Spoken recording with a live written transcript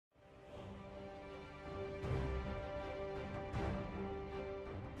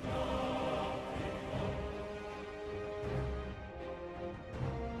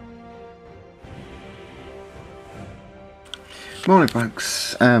Morning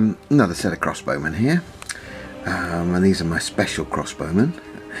folks, another set of crossbowmen here, and these are my special crossbowmen.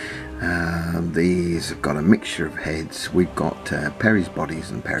 These have got a mixture of heads. We've got Perry's bodies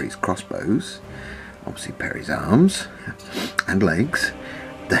and Perry's crossbows, obviously Perry's arms and legs.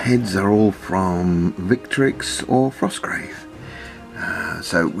 The heads are all from Victrix or Frostgrave.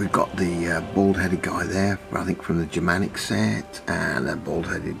 So we've got the bald-headed guy there, I think from the Germanic set, and a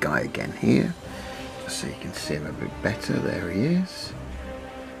bald-headed guy again here. So you can see him a bit better. There he is,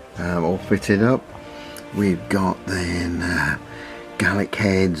 all fitted up. We've got then Gallic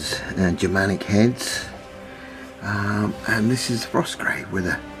heads and Germanic heads, and this is Frostgrave with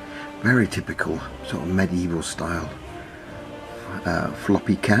a very typical sort of medieval style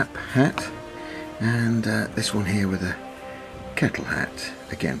floppy cap hat, and this one here with a kettle hat,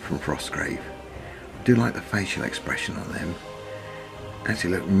 again from Frostgrave. I do like the facial expression on them.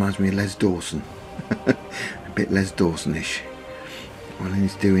 Actually, it reminds me of Les Dawson. A bit Les Dawson-ish when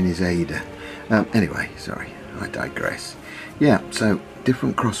he's doing his Ada. Anyway, sorry, I digress. Yeah, so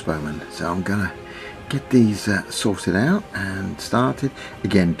different crossbowmen. So I'm gonna get these sorted out and started.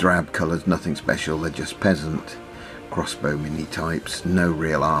 Again, drab colours, nothing special. They're just peasant crossbow mini types. No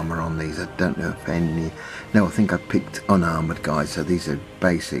real armour on these. I don't know if any. No, I think I picked unarmoured guys. So these are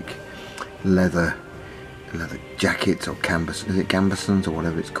basic leather jackets or canvas. Is it gambesons or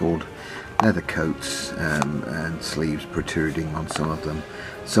whatever it's called? Leather coats and sleeves protruding on some of them.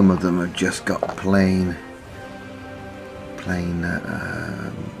 Some of them have just got plain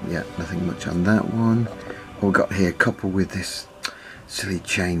yeah, nothing much on that one. We've got here a couple with this silly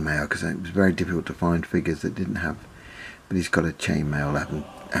chainmail, because it was very difficult to find figures that didn't have, but he's got a chainmail.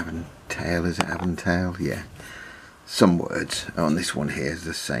 Aventail, is it Aventail? Yeah, some words on this one here is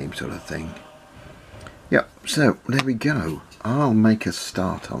the same sort of thing. Yep, so there we go. I'll make a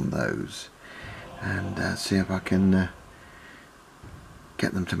start on those and see if I can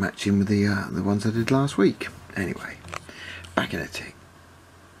get them to match in with the ones I did last week. Anyway, back in a tick.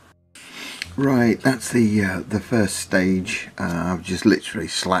 Right, that's the first stage. I've just literally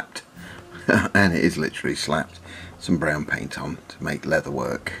slapped, and it is literally slapped, some brown paint on to make leather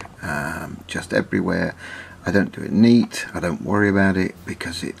work, just everywhere. I don't do it neat. I don't worry about it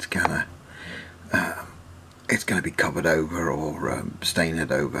because it's gonna be covered over or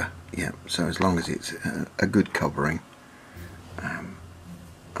stained over. Yeah, so as long as it's a good covering,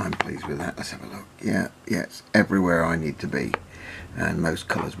 I'm pleased with that. Let's have a look. Yeah, it's everywhere I need to be, and most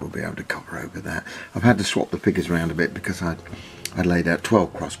colours will be able to cover over that. I've had to swap the figures around a bit because I'd laid out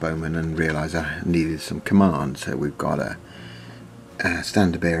 12 crossbowmen and realised I needed some command. So we've got a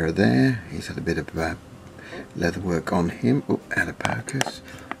standard bearer there. He's had a bit of leather work on him. Oh, out of focus.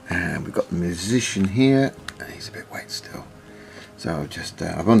 And we've got the musician here. He's a bit wet still, so I've just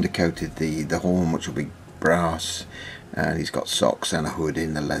I've undercoated the horn, which will be brass, and he's got socks and a hood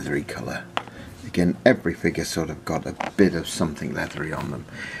in the leathery colour. Again, every figure sort of got a bit of something leathery on them.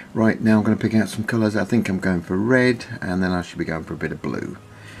 Right, now I'm going to pick out some colours. I think I'm going for red, and then I should be going for a bit of blue.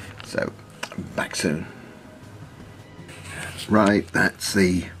 So back soon. Right, that's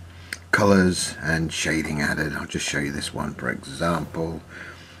the colours and shading added. I'll just show you this one for example.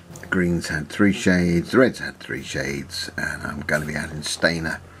 The greens had 3 shades, the reds had 3 shades, and I'm going to be adding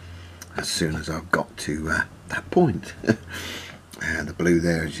stainer as soon as I've got to that point. And the blue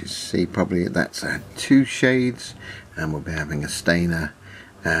there, as you see, probably that's had 2 shades, and we'll be having a stainer,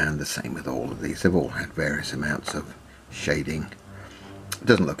 and the same with all of these. They've all had various amounts of shading. It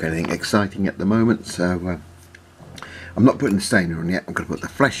doesn't look anything exciting at the moment, so I'm not putting the stainer on yet. I'm going to put the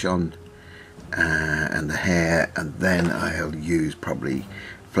flesh on and the hair, and then I'll use probably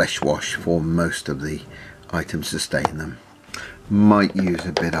flesh wash for most of the items to stain them. Might use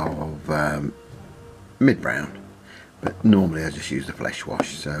a bit of mid-brown, but normally I just use the flesh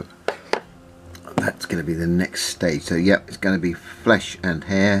wash. So that's going to be the next stage. So yep, it's going to be flesh and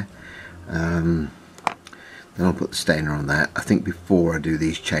hair. Then I'll put the stainer on that. I think before I do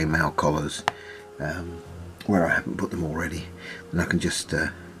these chainmail collars, where I haven't put them already, then I can just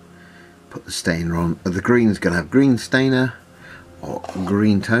put the stainer on. The green is going to have green stainer or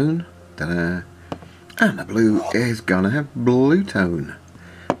green tone, and the blue is going to have blue tone.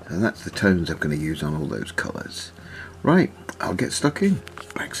 So that's the tones I'm going to use on all those colours. Right, I'll get stuck in.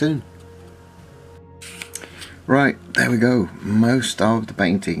 Back soon. Right, there we go. Most of the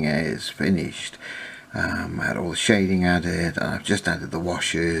painting is finished. I had all the shading added. I've just added the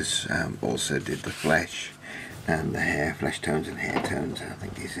washes. Also did the flesh and the hair, flesh tones and hair tones. I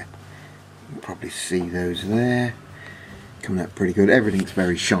think these are, you can probably see those there. Coming out pretty good. Everything's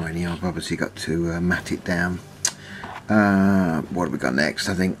very shiny. I've obviously got to matte it down. What have we got next?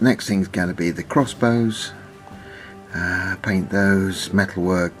 I think next thing's going to be the crossbows. paint those,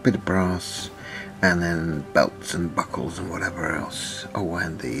 metalwork, bit of brass, and then belts and buckles and whatever else. Oh,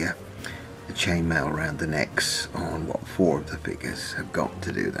 and the chainmail around the necks on what 4 of the figures have got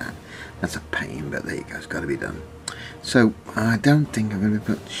to do that. That's a pain, but there you go, it's got to be done. So I don't think I'm going to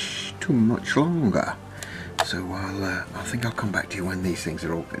put too much longer. So I think I'll come back to you when these things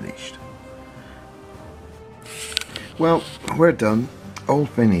are all finished. Well, we're done, all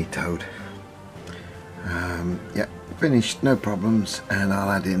finitoed. Yeah, finished, no problems, and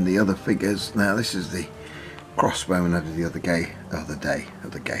I'll add in the other figures. Now this is the crossbow I did the other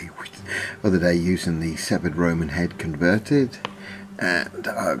day using the severed Roman head converted, and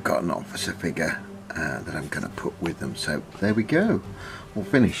I've got an officer figure that I'm going to put with them. So there we go, all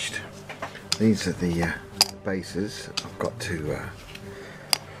finished. These are the bases. I've got to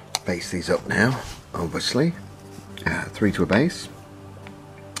base these up now, obviously. 3 to a base.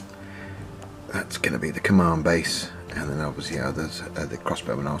 That's going to be the command base, and then obviously others, the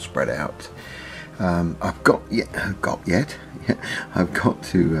crossbow, and I'll spread out. I've got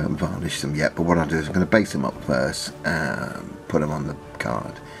to varnish them yet, but what I'll do is I'm going to base them up first, put them on the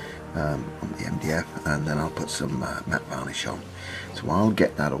card, on the MDF, and then I'll put some matte varnish on. So I'll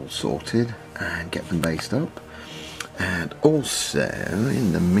get that all sorted and get them based up. And also,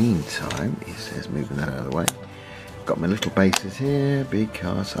 in the meantime, he says, moving that out of the way, got my little bases here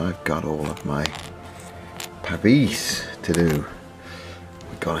because I've got all of my pavise to do.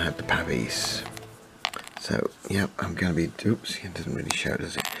 We've got to have the pavise. So, yep, I'm going to be, oops, it doesn't really show,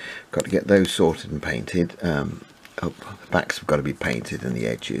 does it? Got to get those sorted and painted. The backs have got to be painted and the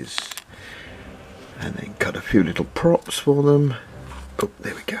edges. And then cut a few little props for them. Oh,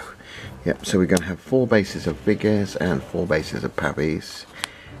 there we go. Yep, so we're going to have 4 bases of figures and 4 bases of pavise.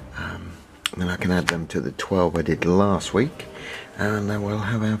 Then I can add them to the 12 I did last week, and then we'll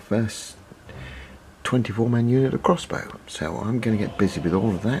have our first 24-man unit of crossbow. So I'm going to get busy with all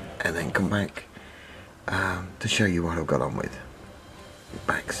of that and then come back to show you what I've got on with.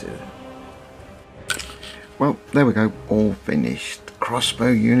 Back soon. Well, there we go, all finished. The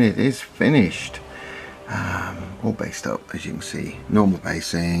crossbow unit is finished. All based up, as you can see. Normal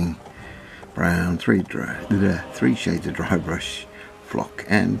basing, brown, 3 shades of dry brush, flock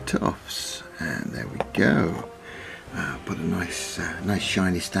and tufts, and there we go. Put a nice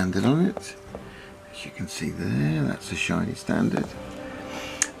shiny standard on it, as you can see there. That's a shiny standard.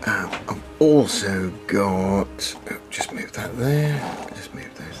 I've also got, just move that there, just move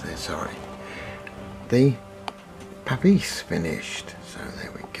those there, sorry, the pavise finished. So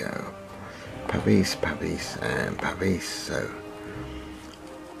there we go, pavise, and pavise. So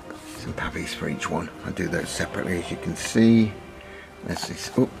some pavise for each one. I do those separately, as you can see. Let's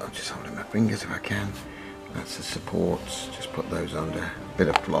see. Oh, I'm just holding my fingers if I can. That's the supports. Just put those under. A bit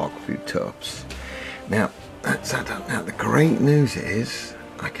of flock, a few tufts. Now that's that done. Now the great news is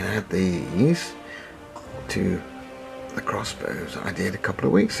I can add these to the crossbows I did a couple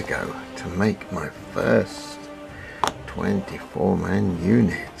of weeks ago to make my first 24-man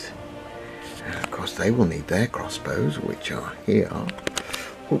unit. And of course they will need their crossbows, which are here.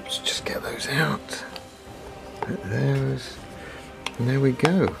 Oops, just get those out. Put those. And there we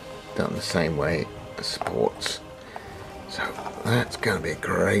go, done the same way as supports. So that's going to be a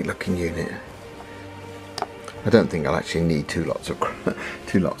great looking unit. I don't think I'll actually need two lots of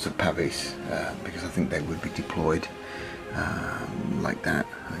pavise because I think they would be deployed like that.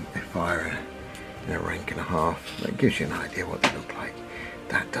 I think they fire in a rank and a half. That gives you an idea what they look like.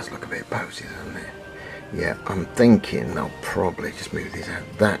 That does look a bit posy, doesn't it? Yeah, I'm thinking I'll probably just move these out.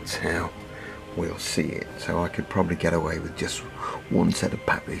 That's how we'll see it. So I could probably get away with just 1 set of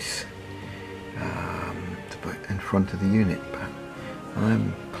pavise to put in front of the unit, but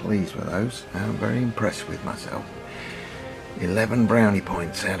I'm pleased with those. I'm very impressed with myself. 11 brownie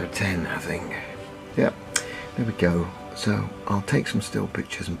points out of 10, I think. Yep, there we go. So I'll take some still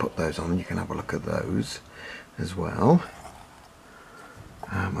pictures and put those on. You can have a look at those as well.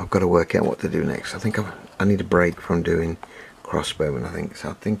 I've got to work out what to do next. I think I need a break from doing crossbowmen, I think. So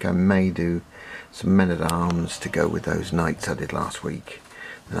I think I may do some men-at-arms to go with those knights I did last week.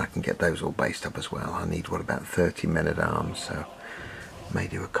 Then I can get those all based up as well. I need, what, about 30 men-at-arms, so I may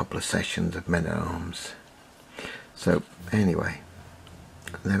do a couple of sessions of men-at-arms. So anyway,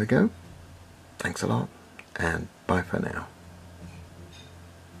 there we go. Thanks a lot, and bye for now.